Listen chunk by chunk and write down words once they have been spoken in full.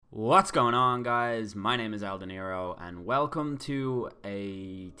What's going on, guys? My name is Eldeniro, and welcome to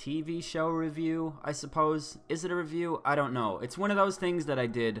a TV show review, I suppose. Is it a review? I don't know. It's one of those things that I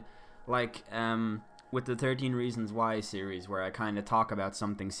did, like, with the 13 Reasons Why series, where I kind of talk about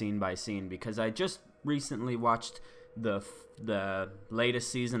something scene by scene, because I just recently watched the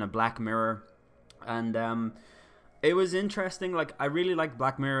latest season of Black Mirror, and, it was interesting. Like, I really like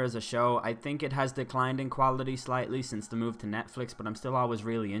Black Mirror as a show. I think it has declined in quality slightly since the move to Netflix, but I'm still always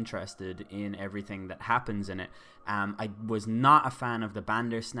really interested in everything that happens in it. I was not a fan of the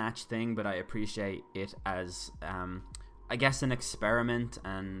Bandersnatch thing, but I appreciate it as, I guess, an experiment,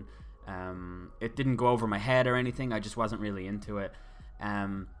 and it didn't go over my head or anything. I just wasn't really into it.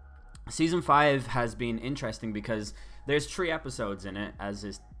 Season 5 has been interesting because there's 3 episodes in it, as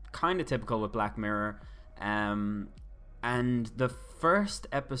is kind of typical with Black Mirror. And the first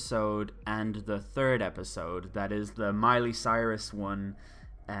episode and the third episode, that is the Miley Cyrus one,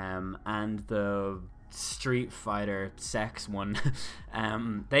 and the Street Fighter sex one,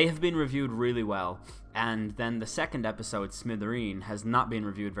 they have been reviewed really well. And then the second episode, Smithereens, has not been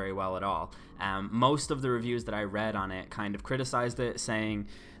reviewed very well at all. Most of the reviews that I read on it kind of criticized it, saying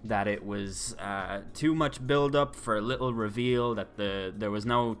that it was too much build-up for a little reveal, that there was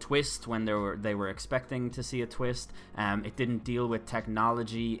no twist when they were expecting to see a twist. It didn't deal with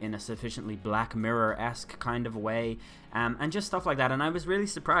technology in a sufficiently Black Mirror-esque kind of way, and just stuff like that. And I was really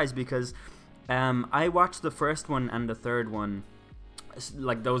surprised because I watched the first one and the third one.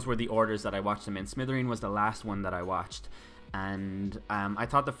 Like, those were the orders that I watched them in. Smithereens was the last one that I watched, and I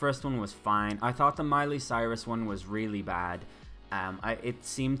thought the first one was fine. I thought the Miley Cyrus one was really bad. It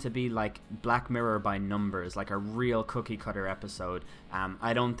seemed to be like Black Mirror by numbers, like a real cookie cutter episode.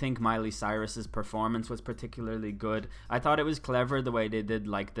 I don't think Miley Cyrus's performance was particularly good. I thought it was clever the way they did,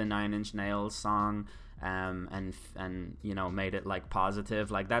 like, the 9 Inch Nails song, and you know, made it like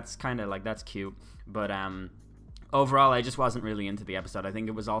positive. Like, that's kind of like, that's cute, but overall, I just wasn't really into the episode. I think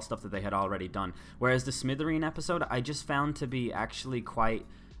it was all stuff that they had already done. Whereas the Smithereen episode, I just found to be actually quite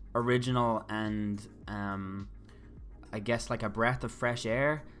original and, I guess, like a breath of fresh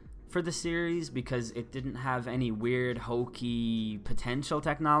air for the series, because it didn't have any weird, hokey potential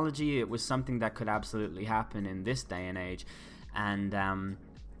technology. It was something that could absolutely happen in this day and age. And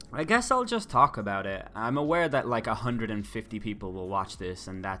I guess I'll just talk about it. I'm aware that like 150 people will watch this,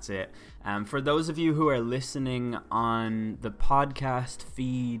 and that's it. For those of you who are listening on the podcast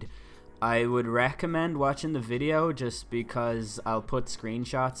feed, I would recommend watching the video, just because I'll put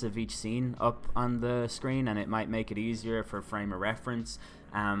screenshots of each scene up on the screen, and it might make it easier for frame of reference.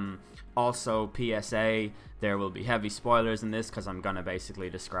 Also, PSA, there will be heavy spoilers in this, because I'm going to basically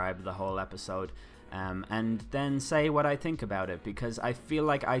describe the whole episode. And then say what I think about it, because I feel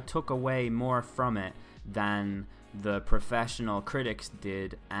like I took away more from it than the professional critics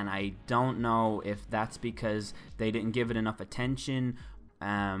did, and I don't know if that's because they didn't give it enough attention,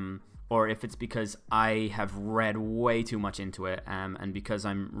 or if it's because I have read way too much into it, and because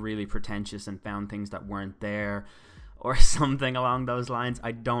I'm really pretentious and found things that weren't there, or something along those lines.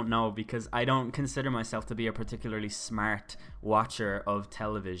 I don't know, because I don't consider myself to be a particularly smart watcher of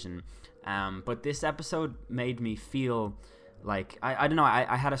television. But this episode made me feel like, I don't know,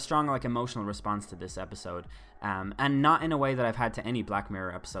 I had a strong, like, emotional response to this episode, and not in a way that I've had to any Black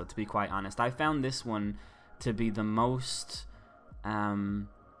Mirror episode, to be quite honest. I found this one to be the most,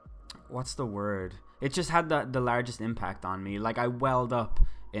 what's the word? It just had the largest impact on me. Like, I welled up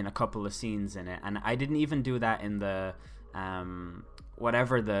in a couple of scenes in it, and I didn't even do that in the,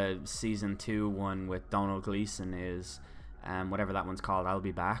 whatever the season 2 one with Donald Gleason is. Whatever that one's called, I'll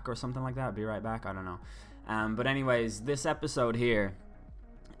Be Back or something like that. I'll Be Right Back, I don't know. But anyways, this episode here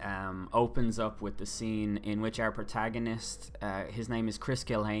opens up with the scene in which our protagonist, his name is Chris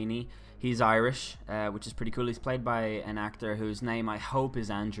Kilhaney. He's Irish, which is pretty cool. He's played by an actor whose name I hope is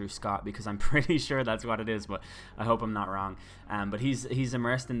Andrew Scott, because I'm pretty sure that's what it is, but I hope I'm not wrong. But he's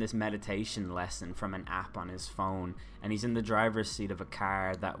immersed in this meditation lesson from an app on his phone, and he's in the driver's seat of a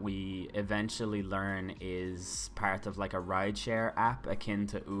car that we eventually learn is part of like a rideshare app akin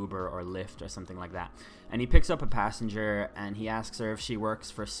to Uber or Lyft or something like that. And he picks up a passenger, and he asks her if she works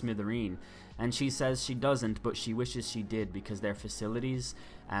for Smithereen. And she says she doesn't, but she wishes she did, because their facilities,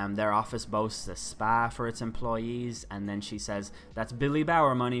 their office boasts a spa for its employees. And then she says, that's Billy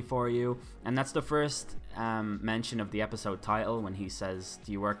Bauer money for you. And that's the first mention of the episode title, when he says,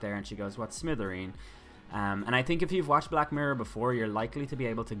 do you work there? And she goes, what's Smithereen? And I think if you've watched Black Mirror before, you're likely to be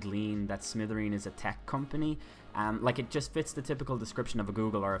able to glean that Smithereen is a tech company. Like, it just fits the typical description of a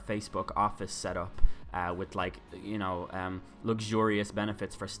Google or a Facebook office setup, with, like, you know, luxurious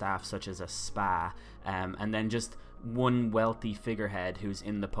benefits for staff such as a spa, and then just one wealthy figurehead who's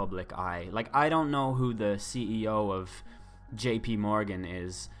in the public eye. Like, I don't know who the CEO of JP Morgan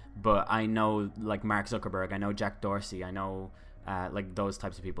is, but I know, like, Mark Zuckerberg, I know Jack Dorsey, I know like those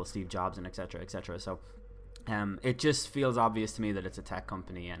types of people, Steve Jobs, and etc., etc. So it just feels obvious to me that it's a tech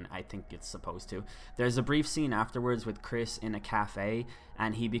company, and I think it's supposed to. There's a brief scene afterwards with Chris in a cafe,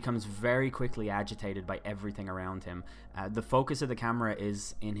 and he becomes very quickly agitated by everything around him. The focus of the camera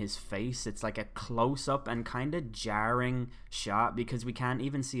is in his face. It's like a close-up and kind of jarring shot because we can't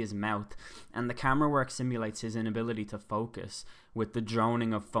even see his mouth, and the camera work simulates his inability to focus with the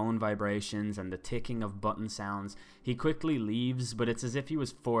droning of phone vibrations and the ticking of button sounds. He quickly leaves, but it's as if he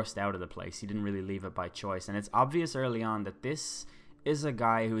was forced out of the place. He didn't really leave it by choice, and it's obvious early on that this is a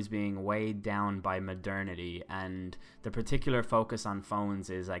guy who's being weighed down by modernity, and the particular focus on phones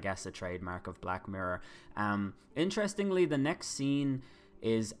is, I guess, a trademark of Black Mirror. Interestingly, the next scene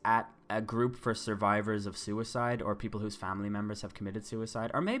is at a group for survivors of suicide, or people whose family members have committed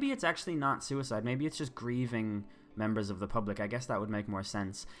suicide. Or maybe it's actually not suicide, maybe it's just grieving members of the public. I guess that would make more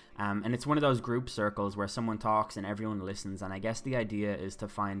sense. And it's one of those group circles where someone talks and everyone listens, and I guess the idea is to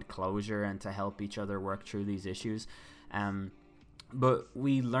find closure and to help each other work through these issues. But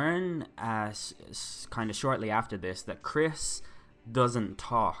we learn kind of shortly after this that Chris doesn't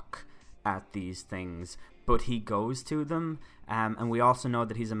talk at these things, but he goes to them. And we also know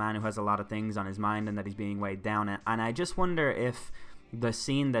that he's a man who has a lot of things on his mind and that he's being weighed down. And I just wonder if the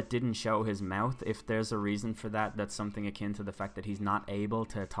scene that didn't show his mouth, if there's a reason for that, that's something akin to the fact that he's not able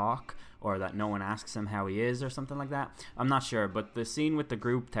to talk, or that no one asks him how he is, or something like that. I'm not sure, but the scene with the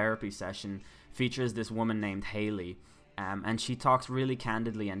group therapy session features this woman named Haley, and she talks really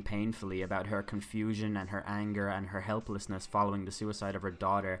candidly and painfully about her confusion and her anger and her helplessness following the suicide of her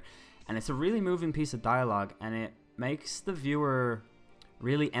daughter. And it's a really moving piece of dialogue, and it makes the viewer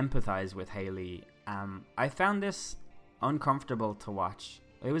really empathize with Haley. I found this uncomfortable to watch.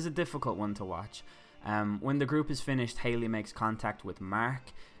 It was a difficult one to watch. When the group is finished, Haley makes contact with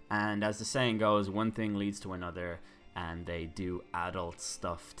Mark, and as the saying goes, one thing leads to another, and they do adult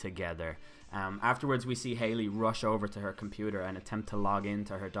stuff together. Afterwards, we see Haley rush over to her computer and attempt to log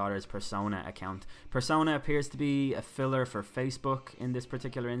into her daughter's Persona account. Persona appears to be a filler for Facebook in this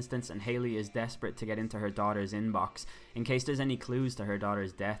particular instance, and Haley is desperate to get into her daughter's inbox in case there's any clues to her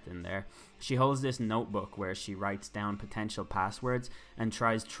daughter's death in there. She holds this notebook where she writes down potential passwords and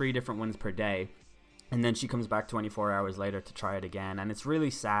tries 3 different ones per day, and then she comes back 24 hours later to try it again, and it's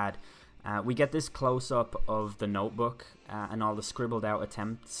really sad. We get this close-up of the notebook and all the scribbled out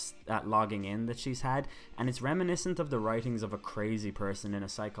attempts at logging in that she's had, and it's reminiscent of the writings of a crazy person in a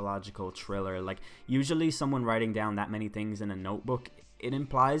psychological thriller. Like, usually someone writing down that many things in a notebook, it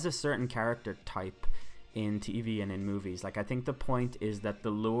implies a certain character type in TV and in movies. Like, I think the point is that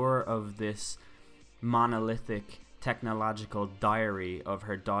the lure of this monolithic technological diary of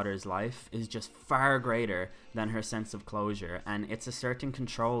her daughter's life is just far greater than her sense of closure, and it's asserting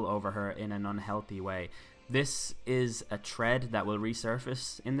control over her in an unhealthy way. This is a thread that will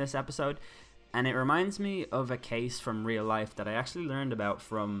resurface in this episode, and it reminds me of a case from real life that I actually learned about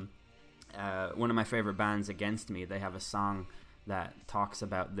from one of my favorite bands, Against Me. They have a song that talks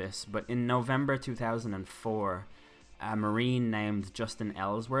about this. But in November 2004, a Marine named Justin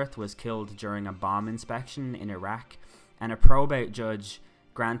Ellsworth was killed during a bomb inspection in Iraq, and a probate judge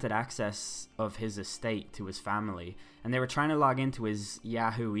granted access of his estate to his family, and they were trying to log into his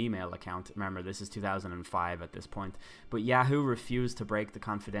Yahoo email account. Remember, this is 2005 at this point, but Yahoo refused to break the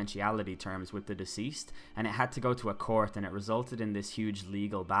confidentiality terms with the deceased, and it had to go to a court, and it resulted in this huge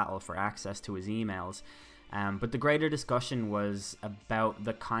legal battle for access to his emails. But the greater discussion was about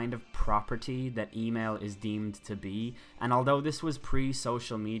the kind of property that email is deemed to be. And although this was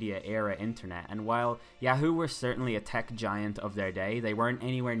pre-social media era internet, and while Yahoo were certainly a tech giant of their day, they weren't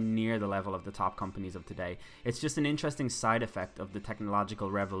anywhere near the level of the top companies of today. It's just an interesting side effect of the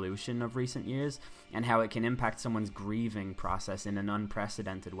technological revolution of recent years, and how it can impact someone's grieving process in an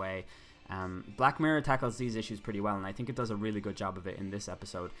unprecedented way. Black Mirror tackles these issues pretty well, and I think it does a really good job of it in this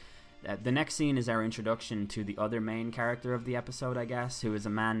episode. The next scene is our introduction to the other main character of the episode, I guess, who is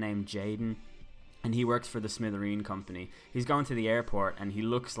a man named Jaden, and he works for the Smithereens company. He's going to the airport, and he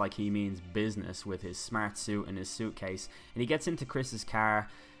looks like he means business with his smart suit and his suitcase, and he gets into Chris's car,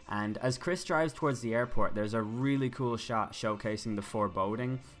 and as Chris drives towards the airport, there's a really cool shot showcasing the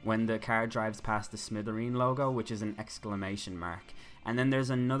foreboding when the car drives past the Smithereen logo, which is an exclamation mark. And then there's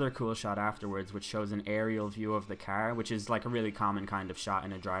another cool shot afterwards which shows an aerial view of the car, which is like a really common kind of shot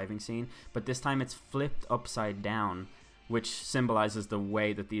in a driving scene, but this time it's flipped upside down, which symbolizes the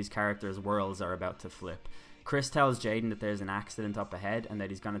way that these characters' worlds are about to flip. Chris tells Jaden that there's an accident up ahead and that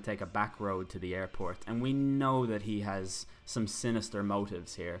he's going to take a back road to the airport. And we know that he has some sinister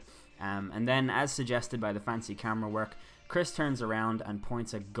motives here. And then, as suggested by the fancy camera work, Chris turns around and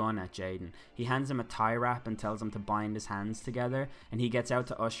points a gun at Jaden. He hands him a tie wrap and tells him to bind his hands together, and he gets out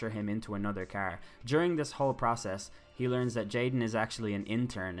to usher him into another car. During this whole process, he learns that Jaden is actually an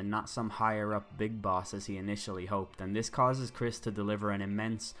intern and not some higher up big boss as he initially hoped, and this causes Chris to deliver an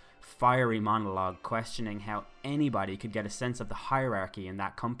immense fiery monologue questioning how anybody could get a sense of the hierarchy in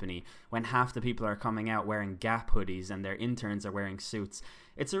that company when half the people are coming out wearing Gap hoodies and their interns are wearing suits.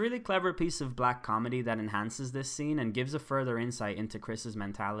 It's a really clever piece of black comedy that enhances this scene and gives a further insight into Chris's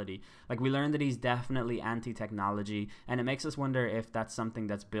mentality. Like, we learn that he's definitely anti-technology, and it makes us wonder if that's something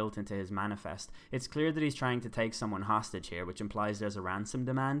that's built into his manifest. It's clear that he's trying to take someone hostage here, which implies there's a ransom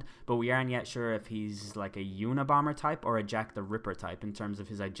demand, but we aren't yet sure if he's like a Unabomber type or a Jack the Ripper type in terms of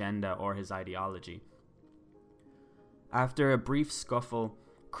his agenda or his ideology. After a brief scuffle,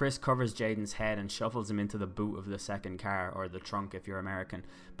 Chris covers Jaden's head and shuffles him into the boot of the second car, or the trunk if you're American.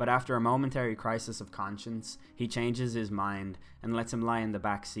 But after a momentary crisis of conscience, he changes his mind and lets him lie in the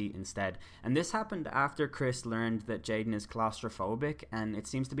back seat instead. And this happened after Chris learned that Jaden is claustrophobic, and it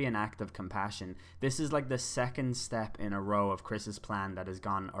seems to be an act of compassion. This is like the second step in a row of Chris's plan that has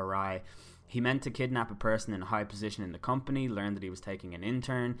gone awry. He meant to kidnap a person in a high position in the company, learned that he was taking an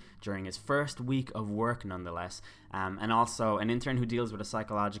intern during his first week of work nonetheless, and also an intern who deals with a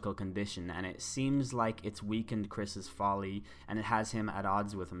psychological condition, and it seems like it's weakened Chris's folly and it has him at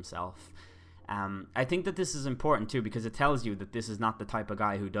odds with himself. I think that this is important too because it tells you that this is not the type of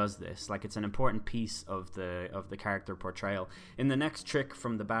guy who does this. Like, it's an important piece of the character portrayal. In the next trick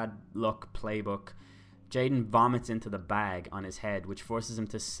from the Bad Luck playbook, Jaden vomits into the bag on his head, which forces him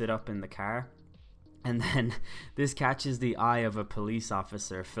to sit up in the car. And then this catches the eye of a police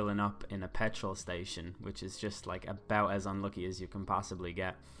officer filling up in a petrol station, which is just like about as unlucky as you can possibly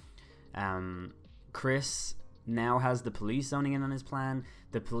get. Chris now has the police zoning in on his plan.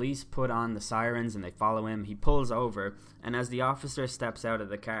 The police put on the sirens and they follow him. He pulls over, and as the officer steps out of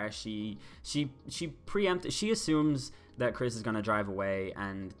the car, she assumes that Chris is going to drive away,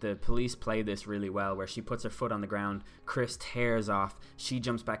 and the police play this really well where she puts her foot on the ground, Chris tears off, she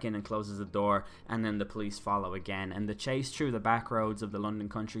jumps back in and closes the door, and then the police follow again. And the chase through the back roads of the London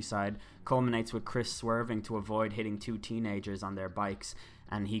countryside culminates with Chris swerving to avoid hitting two teenagers on their bikes,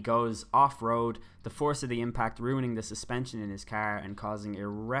 and he goes off-road, the force of the impact ruining the suspension in his car and causing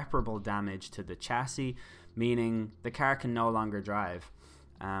irreparable damage to the chassis, meaning the car can no longer drive.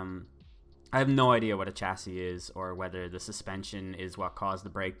 I have no idea what a chassis is or whether the suspension is what caused the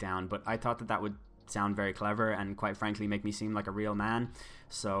breakdown, but I thought that would sound very clever and quite frankly make me seem like a real man.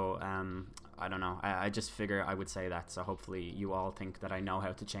 So I don't know. I just figure I would say that, so hopefully you all think that I know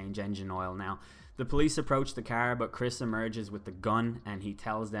how to change engine oil now. The police approach the car, but Chris emerges with the gun and he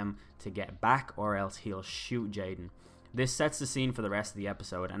tells them to get back or else he'll shoot Jaden. This sets the scene for the rest of the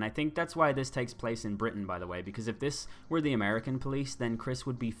episode, and I think that's why this takes place in Britain, by the way, because if this were the American police, then Chris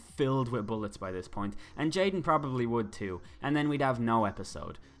would be filled with bullets by this point, and Jaden probably would too, and then we'd have no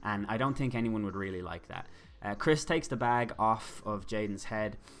episode, and I don't think anyone would really like that. Chris takes the bag off of Jaden's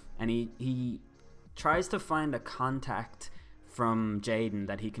head, and he tries to find a contact from Jaden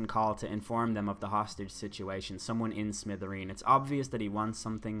that he can call to inform them of the hostage situation, someone in Smithereen. It's obvious that he wants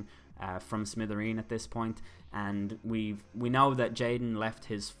something from Smithereen at this point, and we know that Jaden left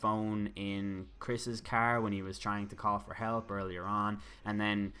his phone in Chris's car when he was trying to call for help earlier on, and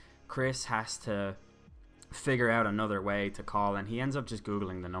then Chris has to figure out another way to call, and he ends up just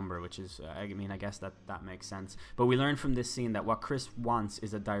googling the number, which is I guess that makes sense. But we learn from this scene that what Chris wants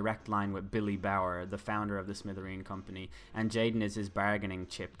is a direct line with Billy Bauer, the founder of the Smithereen company, and Jaden is his bargaining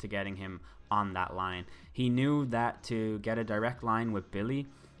chip to getting him on that line. He knew that to get a direct line with Billy,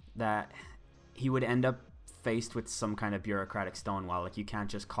 that he would end up faced with some kind of bureaucratic stonewall. Like, you can't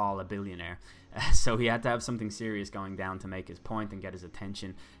just call a billionaire. So he had to have something serious going down to make his point and get his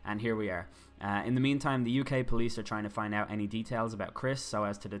attention, and here we are. In the meantime, the UK police are trying to find out any details about Chris so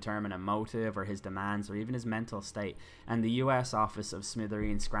as to determine a motive or his demands or even his mental state, and the US office of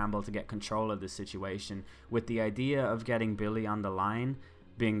Smithereens scramble to get control of the situation, with the idea of getting Billy on the line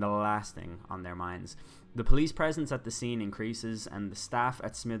being the last thing on their minds. The police presence at the scene increases, and the staff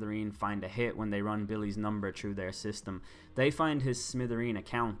at Smithereen find a hit when they run Billy's number through their system. They find his Smithereen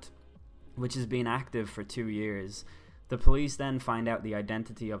account, which has been active for 2 years. The police then find out the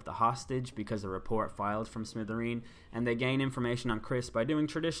identity of the hostage because a report filed from Smithereen, and they gain information on Chris by doing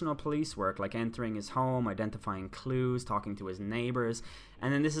traditional police work like entering his home, identifying clues, talking to his neighbors,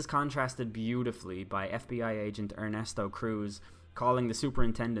 and then this is contrasted beautifully by FBI agent Ernesto Cruz, calling the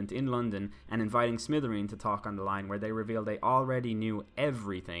superintendent in London and inviting Smithereen to talk on the line, where they reveal they already knew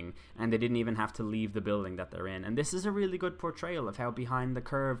everything and they didn't even have to leave the building that they're in. And this is a really good portrayal of how behind the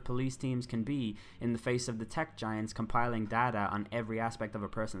curve police teams can be in the face of the tech giants compiling data on every aspect of a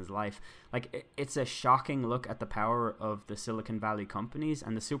person's life. Like, it's a shocking look at the power of the Silicon Valley companies,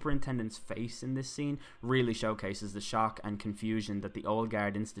 and the superintendent's face in this scene really showcases the shock and confusion that the old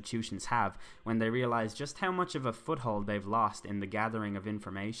guard institutions have when they realize just how much of a foothold they've lost in the gathering of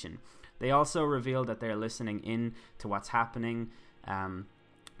information. They also reveal that they're listening in to what's happening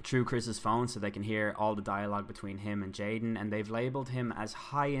through Chris's phone, so they can hear all the dialogue between him and Jaden, and they've labeled him as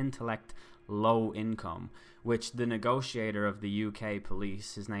high intellect, low income, which the negotiator of the UK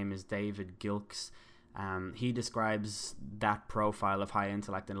police, his name is David Gilks, he describes that profile of high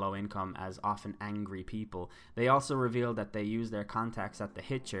intellect and low income as often angry people. They also reveal that they use their contacts at the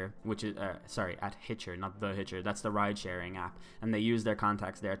Hitcher, which is at Hitcher, not the Hitcher, that's the ride-sharing app, and they use their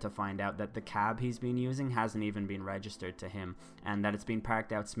contacts there to find out that the cab he's been using hasn't even been registered to him, and that it's been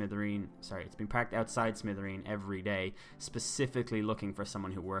parked outside Smithereen every day, specifically looking for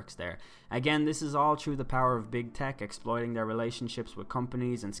someone who works there. Again, this is all through the power of big tech exploiting their relationships with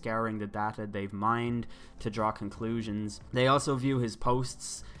companies and scouring the data they've mined to draw conclusions. They also view his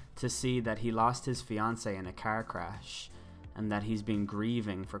posts to see that he lost his fiancée in a car crash and that he's been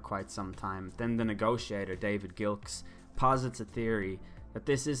grieving for quite some time. Then the negotiator, David Gilks, posits a theory that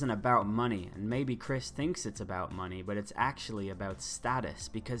this isn't about money, and maybe Chris thinks it's about money, but it's actually about status,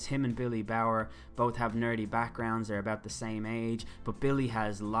 because him and Billy Bauer both have nerdy backgrounds, they're about the same age, but Billy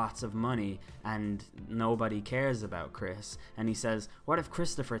has lots of money and nobody cares about Chris. And he says, what if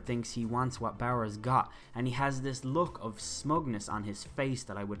Christopher thinks he wants what Bauer's got? And he has this look of smugness on his face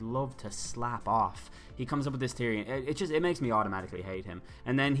that I would love to slap off. He comes up with this theory, it makes me automatically hate him.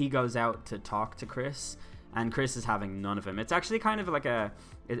 And then he goes out to talk to Chris, and Chris is having none of him. It's actually kind of like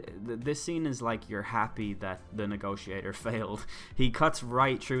this scene is like you're happy that the negotiator failed. He cuts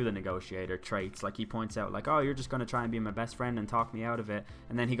right through the negotiator traits. Like, he points out, like, oh, you're just going to try and be my best friend and talk me out of it.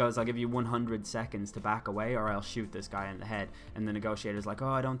 And then he goes, I'll give you 100 seconds to back away or I'll shoot this guy in the head. And the negotiator's like,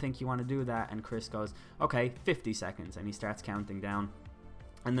 oh, I don't think you want to do that. And Chris goes, okay, 50 seconds. And he starts counting down.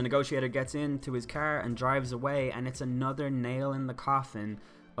 And the negotiator gets into his car and drives away. And it's another nail in the coffin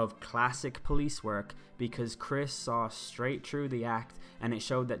of classic police work, because Chris saw straight through the act, and it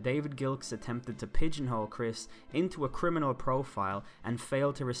showed that David Gilks attempted to pigeonhole Chris into a criminal profile and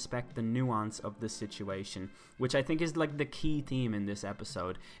failed to respect the nuance of the situation, which I think is like the key theme in this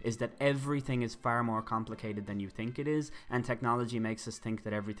episode, is that everything is far more complicated than you think it is, and technology makes us think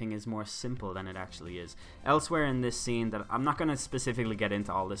that everything is more simple than it actually is. Elsewhere in this scene, that I'm not going to specifically get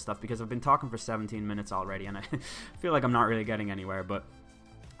into all this stuff because I've been talking for 17 minutes already and I feel like I'm not really getting anywhere, but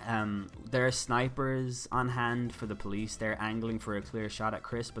there are snipers on hand for the police. They're angling for a clear shot at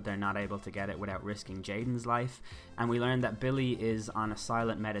Chris, but they're not able to get it without risking Jaden's life. And we learn that Billy is on a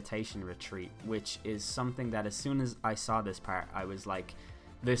silent meditation retreat, which is something that as soon as I saw this part, I was like,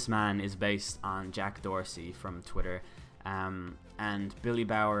 this man is based on Jack Dorsey from Twitter. And Billy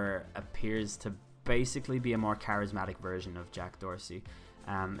Bauer appears to basically be a more charismatic version of Jack Dorsey.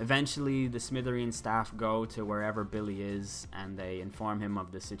 Eventually, the Smithereens staff go to wherever Billy is and they inform him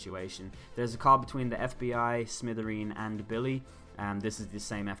of the situation. There's a call between the FBI, Smithereen, and Billy. This is the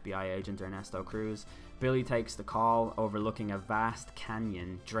same FBI agent, Ernesto Cruz. Billy takes the call, overlooking a vast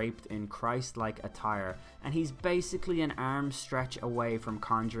canyon draped in Christ-like attire, and he's basically an arm's stretch away from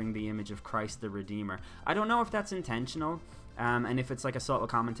conjuring the image of Christ the Redeemer. I don't know if that's intentional, and if it's like a subtle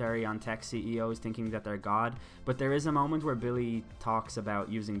commentary on tech CEOs thinking that they're God, but there is a moment where Billy talks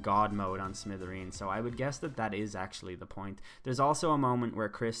about using God mode on Smithereens, so I would guess that that is actually the point. There's also a moment where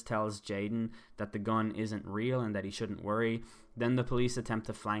Chris tells Jaden that the gun isn't real and that he shouldn't worry. Then the police attempt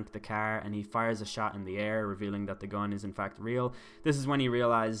to flank the car and he fires a shot in the air, revealing that the gun is in fact real. This is when he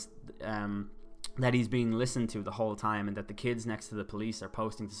realized that he's being listened to the whole time and that the kids next to the police are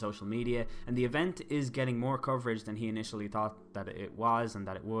posting to social media, and the event is getting more coverage than he initially thought that it was and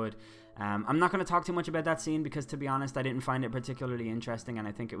that it would. I'm not going to talk too much about that scene because, to be honest, I didn't find it particularly interesting, and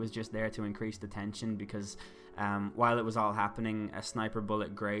I think it was just there to increase the tension because while it was all happening, a sniper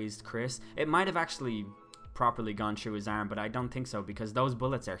bullet grazed Chris. It might have actually properly gone through his arm, but I don't think so because those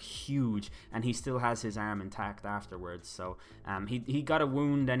bullets are huge and he still has his arm intact afterwards. So he got a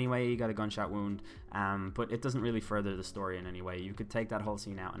wound anyway, he got a gunshot wound, but it doesn't really further the story in any way. You could take that whole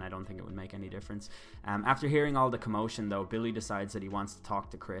scene out and I don't think it would make any difference. After hearing all the commotion though, Billy decides that he wants to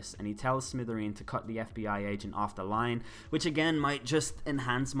talk to Chris and he tells Smithereen to cut the FBI agent off the line, which again might just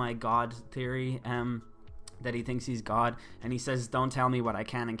enhance my God theory. that he thinks he's God, and he says, don't tell me what I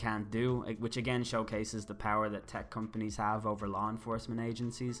can and can't do, which again showcases the power that tech companies have over law enforcement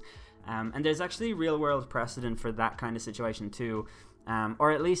agencies. And there's actually real world precedent for that kind of situation too,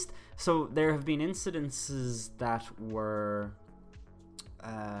 or at least, so there have been incidences that were,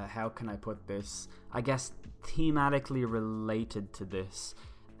 how can I put this, I guess thematically related to this,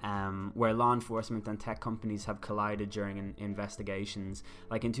 where law enforcement and tech companies have collided during investigations.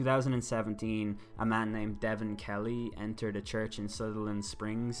 Like in 2017, a man named Devin Kelly entered a church in Sutherland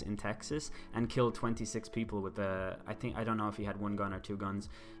Springs in Texas and killed 26 people with I don't know if he had one gun or two guns,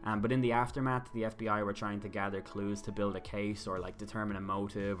 but in the aftermath, the FBI were trying to gather clues to build a case or like determine a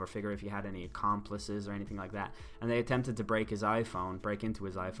motive or figure if he had any accomplices or anything like that. And they attempted to break into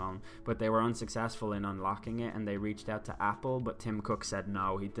his iPhone, but they were unsuccessful in unlocking it, and they reached out to Apple, but Tim Cook said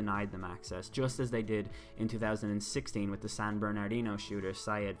no, he denied them access, just as they did in 2016 with the San Bernardino shooter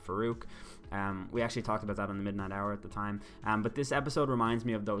Syed Farouk. We actually talked about that on the Midnight Hour at the time, but this episode reminds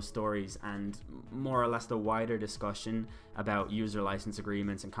me of those stories and more or less the wider discussion about user license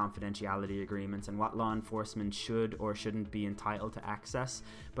agreements and confidentiality agreements and what law enforcement should or shouldn't be entitled to access.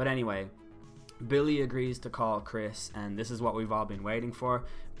 But anyway, Billy agrees to call Chris, and this is what we've all been waiting for.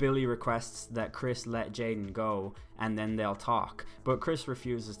 Billy requests that Chris let Jaden go, and then they'll talk. But Chris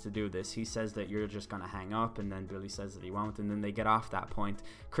refuses to do this. He says that you're just going to hang up, and then Billy says that he won't, and then they get off that point.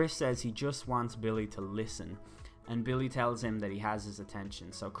 Chris says he just wants Billy to listen, and Billy tells him that he has his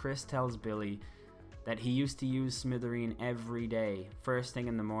attention. So Chris tells Billy that he used to use Smithereen every day, first thing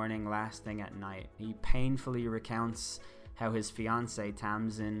in the morning, last thing at night. He painfully recounts how his fiancée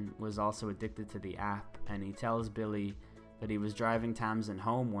Tamsin was also addicted to the app, and he tells Billy that he was driving Tamsin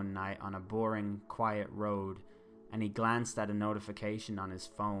home one night on a boring, quiet road, and he glanced at a notification on his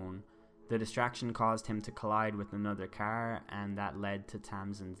phone. The distraction caused him to collide with another car, and that led to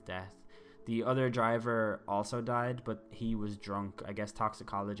Tamsin's death. The other driver also died, but he was drunk. I guess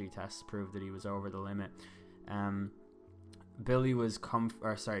toxicology tests proved that he was over the limit.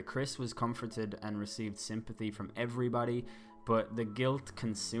 Chris was comforted and received sympathy from everybody, but the guilt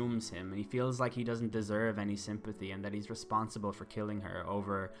consumes him. He feels like he doesn't deserve any sympathy and that he's responsible for killing her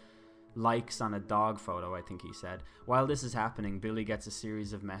over likes on a dog photo, I think he said. While this is happening, Billy gets a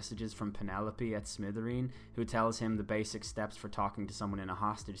series of messages from Penelope at Smithereen, who tells him the basic steps for talking to someone in a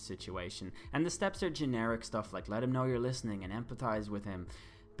hostage situation. And the steps are generic stuff like let him know you're listening and empathize with him.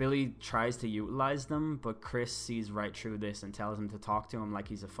 Billy tries to utilize them, but Chris sees right through this and tells him to talk to him like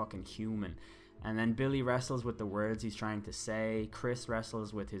he's a fucking human. And then Billy wrestles with the words he's trying to say. Chris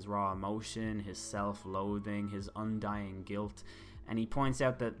wrestles with his raw emotion, his self-loathing, his undying guilt. And he points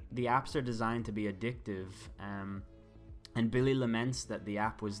out that the apps are designed to be addictive. And Billy laments that the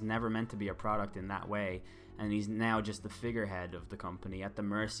app was never meant to be a product in that way. And he's now just the figurehead of the company at the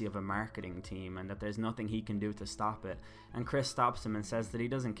mercy of a marketing team, and that there's nothing he can do to stop it. And Chris stops him and says that he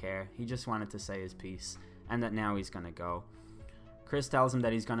doesn't care. He just wanted to say his piece, and that now he's going to go. Chris tells him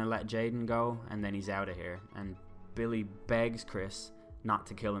that he's going to let Jaden go, and then he's out of here. And Billy begs Chris not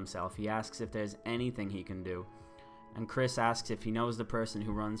to kill himself. He asks if there's anything he can do. And Chris asks if he knows the person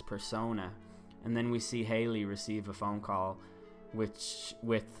who runs Persona. And then we see Haley receive a phone call which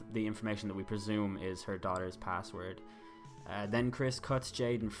with the information that we presume is her daughter's password. Then Chris cuts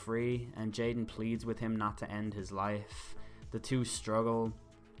Jaden free, and Jaden pleads with him not to end his life. The two struggle.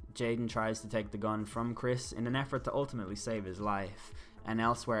 Jaden tries to take the gun from Chris in an effort to ultimately save his life. And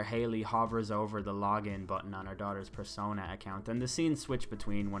elsewhere, Haley hovers over the login button on her daughter's Persona account, and the scenes switch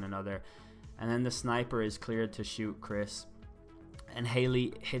between one another. And then the sniper is cleared to shoot Chris, and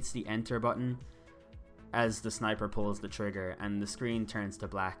Haley hits the enter button as the sniper pulls the trigger, and the screen turns to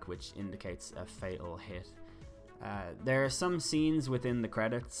black, which indicates a fatal hit. There are some scenes within the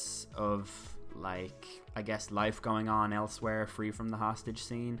credits of, like, I guess life going on elsewhere free from the hostage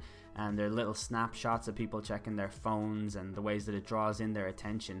scene, and there are little snapshots of people checking their phones and the ways that it draws in their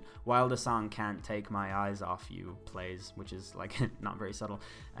attention while the song Can't Take My Eyes Off You plays, which is like not very subtle.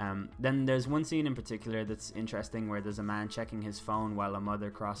 Then there's one scene in particular that's interesting where there's a man checking his phone while a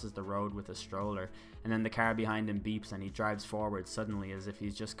mother crosses the road with a stroller, and then the car behind him beeps and he drives forward suddenly as if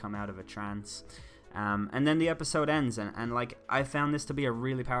he's just come out of a trance. And then the episode ends, and like, I found this to be a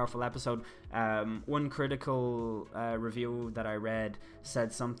really powerful episode. One critical review that I read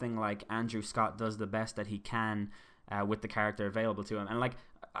said something like Andrew Scott does the best that he can with the character available to him, and like,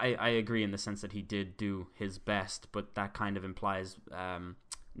 I agree in the sense that he did do his best, but that kind of implies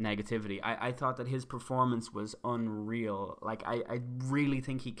negativity. I thought that his performance was unreal. Like, I really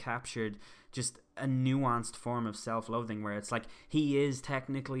think he captured just a nuanced form of self-loathing where it's like he is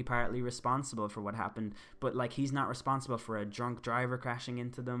technically partly responsible for what happened, but like he's not responsible for a drunk driver crashing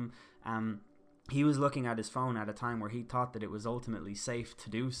into them. he was looking at his phone at a time where he thought that it was ultimately safe to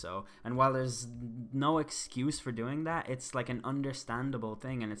do so. And while there's no excuse for doing that, it's like an understandable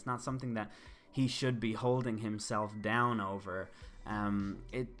thing, and it's not something that he should be holding himself down over.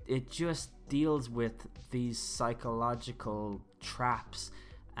 It just deals with these psychological traps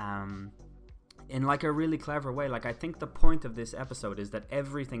in like a really clever way. Like, I think the point of this episode is that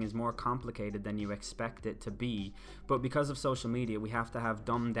everything is more complicated than you expect it to be, but because of social media we have to have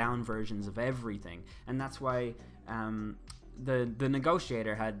dumbed down versions of everything, and that's why the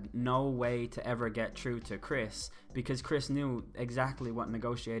negotiator had no way to ever get through to Chris, because Chris knew exactly what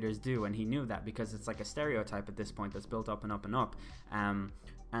negotiators do, and he knew that because it's like a stereotype at this point that's built up and up and up,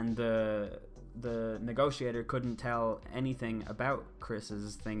 and the negotiator couldn't tell anything about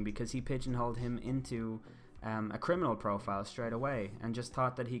Chris's thing because he pigeonholed him into a criminal profile straight away, and just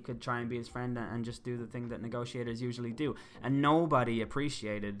thought that he could try and be his friend and just do the thing that negotiators usually do. And nobody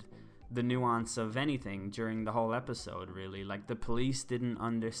appreciated the nuance of anything during the whole episode, really. Like, the police didn't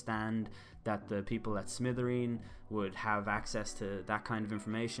understand that the people at Smithereen would have access to that kind of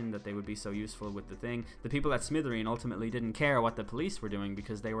information, that they would be so useful with the thing. The people at Smithereen ultimately didn't care what the police were doing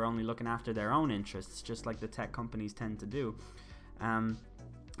because they were only looking after their own interests, just like the tech companies tend to do.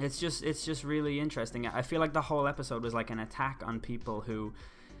 It's just really interesting. I feel like the whole episode was like an attack on people who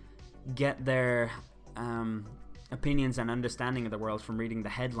get their opinions and understanding of the world from reading the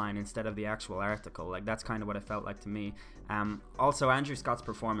headline instead of the actual article. Like, that's kind of what it felt like to me. Also, Andrew Scott's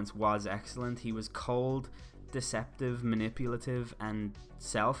performance was excellent. He was cold, deceptive, manipulative, and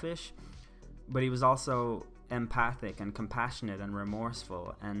selfish, but he was also empathic and compassionate and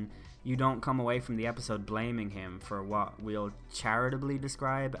remorseful, and you don't come away from the episode blaming him for what we'll charitably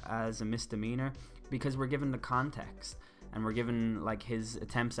describe as a misdemeanor, because we're given the context, and we're given like his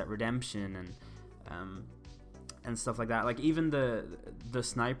attempts at redemption and stuff like that. Like, even the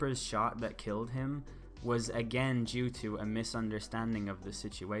sniper's shot that killed him was again due to a misunderstanding of the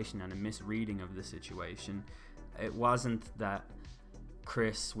situation and a misreading of the situation. It wasn't that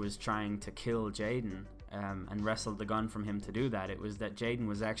Chris was trying to kill Jaden and wrestled the gun from him to do that. It was that Jaden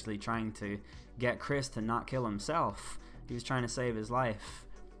was actually trying to get Chris to not kill himself. He was trying to save his life.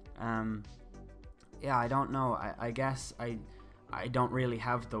 Yeah, I don't know. I guess I don't really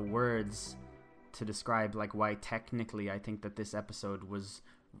have the words to describe like why technically I think that this episode was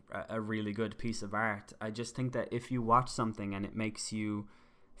a really good piece of art. I just think that if you watch something and it makes you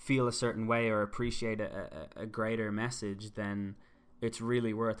feel a certain way or appreciate a greater message, then it's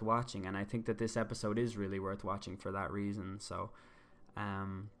really worth watching, and I think that this episode is really worth watching for that reason. So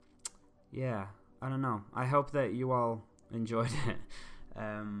yeah, I don't know, I hope that you all enjoyed it,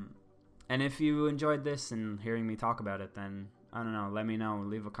 and if you enjoyed this and hearing me talk about it, then I don't know, let me know,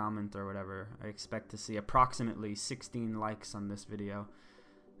 leave a comment or whatever. I expect to see approximately 16 likes on this video,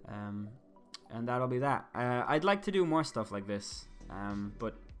 and that'll be that. I'd like to do more stuff like this,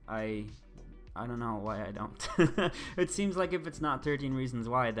 but I don't know why I don't. It seems like if it's not 13 Reasons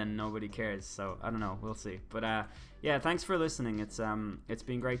Why, then nobody cares, so I don't know, we'll see. But yeah, thanks for listening. It's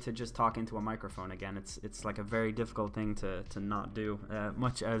been great to just talk into a microphone again. It's like a very difficult thing to not do,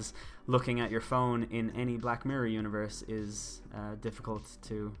 much as looking at your phone in any Black Mirror universe is difficult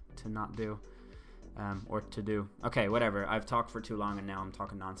to not do, or to do. Okay, whatever, I've talked for too long and now I'm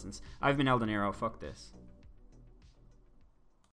talking nonsense. I've been El Dinero, fuck this.